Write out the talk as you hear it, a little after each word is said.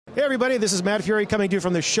Hey everybody, this is Matt Fury coming to you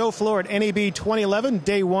from the show floor at NAB 2011,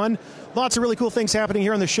 day one. Lots of really cool things happening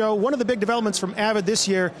here on the show. One of the big developments from Avid this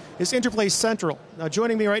year is Interplay Central. Now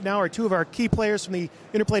joining me right now are two of our key players from the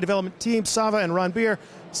Interplay development team, Sava and Ron Beer.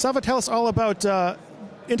 Sava, tell us all about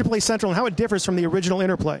Interplay Central and how it differs from the original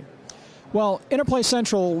Interplay. Well, Interplay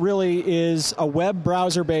Central really is a web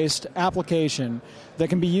browser-based application that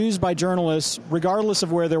can be used by journalists regardless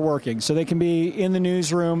of where they're working. So they can be in the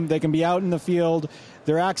newsroom, they can be out in the field,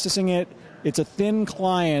 they're accessing it. It's a thin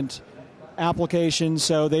client application,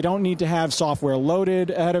 so they don't need to have software loaded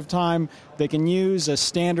ahead of time. They can use a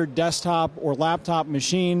standard desktop or laptop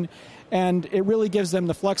machine, and it really gives them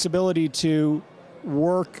the flexibility to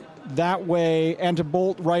work that way and to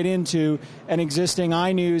bolt right into an existing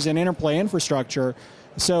iNews and Interplay infrastructure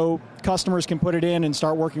so customers can put it in and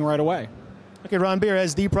start working right away. Okay, Ron Beer,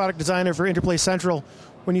 as the product designer for Interplay Central,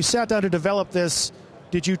 when you sat down to develop this,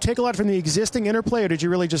 did you take a lot from the existing Interplay, or did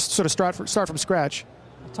you really just sort of start from scratch?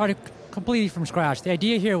 Started completely from scratch. The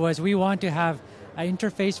idea here was we want to have an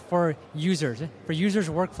interface for users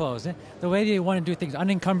workflows, the way they want to do things,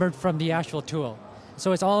 unencumbered from the actual tool.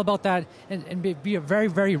 So it's all about that and be a very,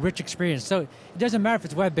 very rich experience. So it doesn't matter if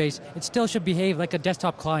it's web-based, it still should behave like a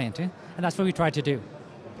desktop client, and that's what we tried to do.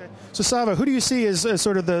 Okay. So Sava, who do you see as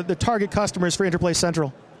sort of the target customers for Interplay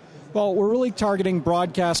Central? Well, we're really targeting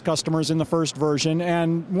broadcast customers in the first version,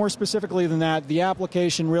 and more specifically than that, the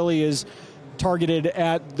application really is targeted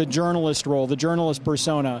at the journalist role, the journalist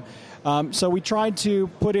persona. So we tried to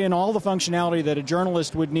put in all the functionality that a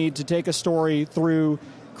journalist would need to take a story through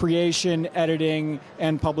creation, editing,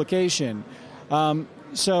 and publication.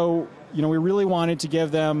 So we really wanted to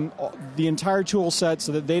give them the entire tool set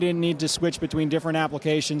so that they didn't need to switch between different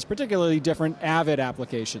applications, particularly different Avid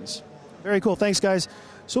applications. Very cool. Thanks, guys.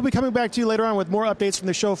 So we'll be coming back to you later on with more updates from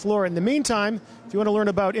the show floor. In the meantime, if you want to learn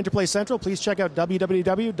about Interplay Central, please check out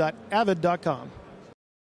www.avid.com.